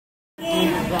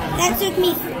That took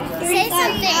me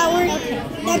 35 hours.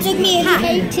 That took me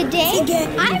Today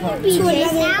I'm with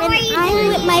BJS and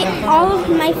I'm with all of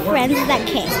my friends that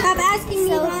came. Stop asking me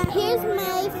So that. here's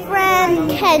my friend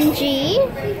Kenji.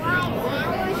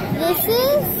 This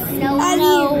is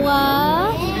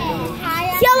Noah.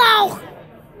 Yellow.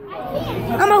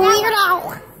 I'm a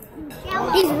weirdo.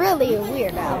 He's really a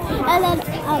weirdo. And then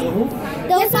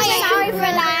those are sorry for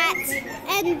that.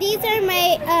 And these are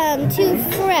my two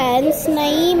friends,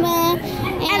 Naima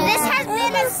and this has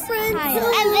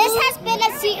been a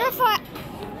secret for.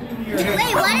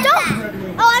 Wait, what is that?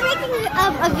 Oh, I'm making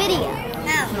a video.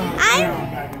 Oh.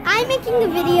 I'm making a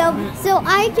video so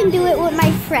I can do it with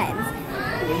my friends.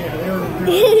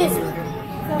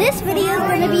 This video is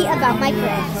going to be about my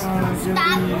friends.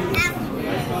 Stop.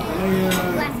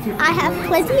 I have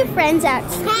plenty of friends at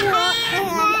school and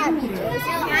at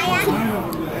BJS.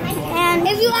 And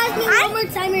if you ask me one more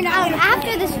time, you're not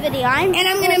after this video, I'm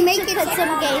going to make put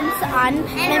some games on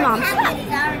my mom's phone.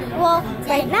 Well,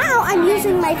 right now I'm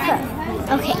using my phone.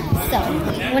 Okay, so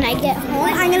when I get home,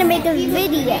 I'm going to make a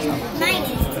video.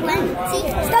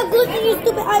 Stop looking, you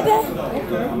stupid iPad.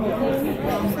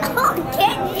 Oh,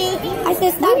 Kenji. I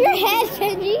said stop. Move your head,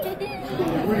 Kenji.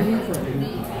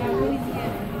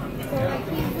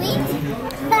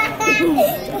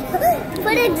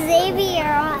 Put Xavier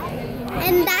on.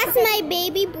 And that's my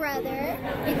baby brother,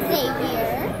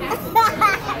 Xavier.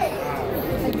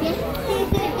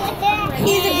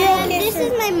 He's a girl kisser. This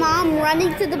is my mom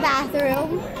running to the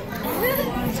bathroom.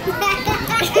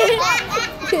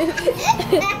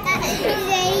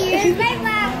 Here's my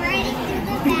mom running to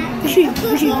the bathroom.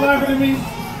 She's laughing at me.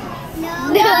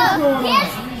 No.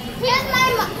 Here's my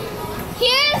mom.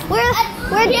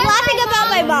 We're laughing about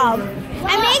my mom.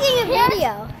 I'm making a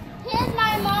video. Here's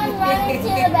my mom running to the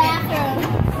bathroom.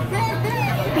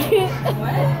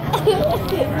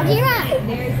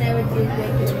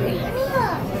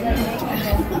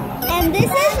 And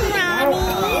this is Ronnie.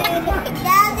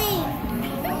 Daddy.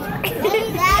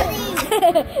 Daddy.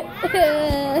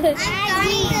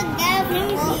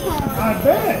 I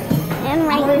bet. And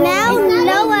right now,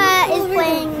 Noah is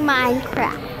playing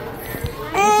Minecraft.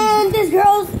 And this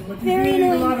girl's very A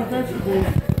annoying. lot of vegetables.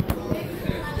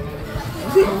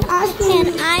 And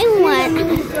I want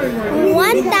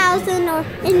 1,000 or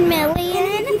a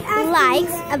million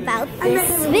likes about this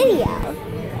video.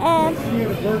 And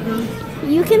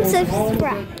you can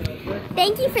subscribe.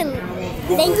 Thank you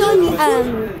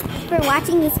for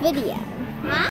watching this video.